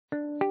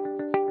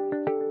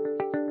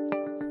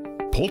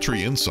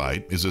Poultry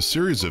Insight is a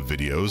series of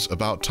videos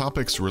about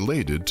topics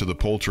related to the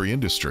poultry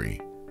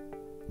industry.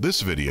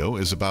 This video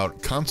is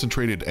about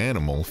concentrated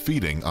animal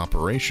feeding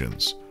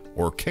operations,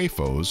 or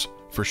CAFOs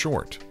for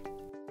short.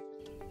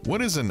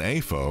 What is an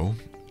AFO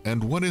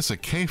and what is a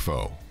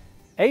CAFO?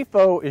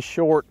 AFO is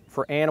short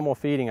for animal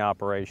feeding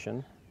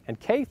operation, and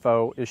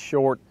CAFO is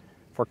short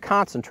for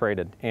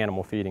concentrated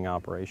animal feeding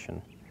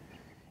operation.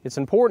 It's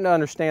important to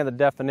understand the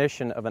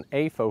definition of an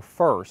AFO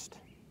first,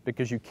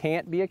 because you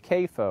can't be a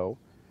CAFO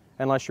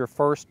unless you're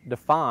first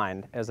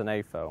defined as an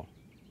AFO.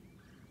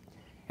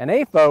 An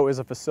AFO is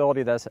a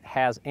facility that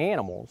has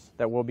animals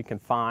that will be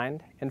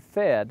confined and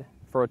fed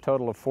for a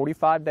total of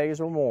 45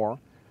 days or more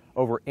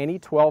over any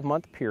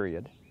 12-month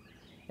period,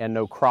 and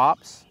no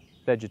crops,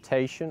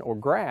 vegetation, or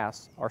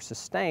grass are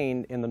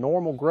sustained in the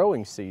normal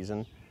growing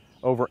season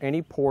over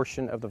any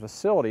portion of the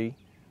facility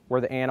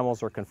where the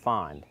animals are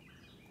confined.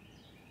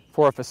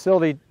 For a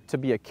facility to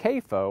be a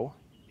CAFO,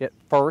 it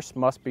first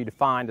must be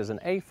defined as an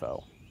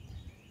AFO.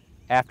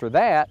 After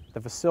that, the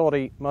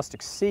facility must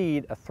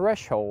exceed a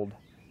threshold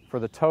for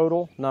the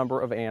total number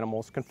of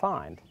animals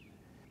confined.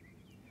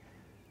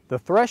 The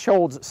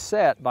thresholds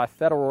set by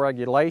federal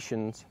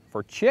regulations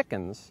for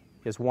chickens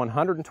is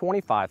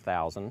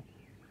 125,000,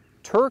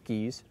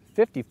 turkeys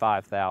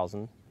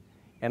 55,000,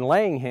 and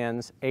laying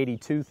hens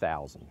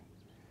 82,000.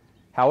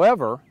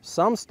 However,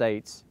 some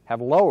states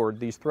have lowered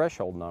these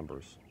threshold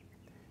numbers.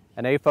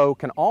 An AFO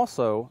can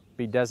also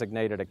be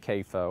designated a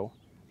CAFO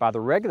by the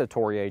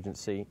regulatory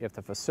agency if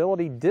the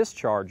facility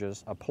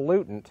discharges a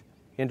pollutant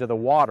into the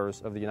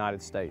waters of the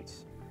United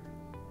States.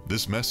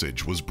 This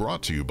message was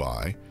brought to you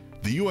by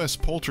the U.S.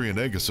 Poultry and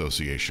Egg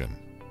Association.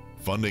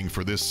 Funding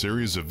for this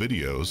series of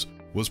videos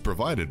was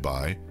provided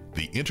by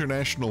the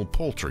International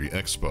Poultry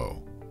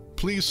Expo.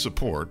 Please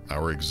support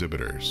our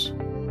exhibitors.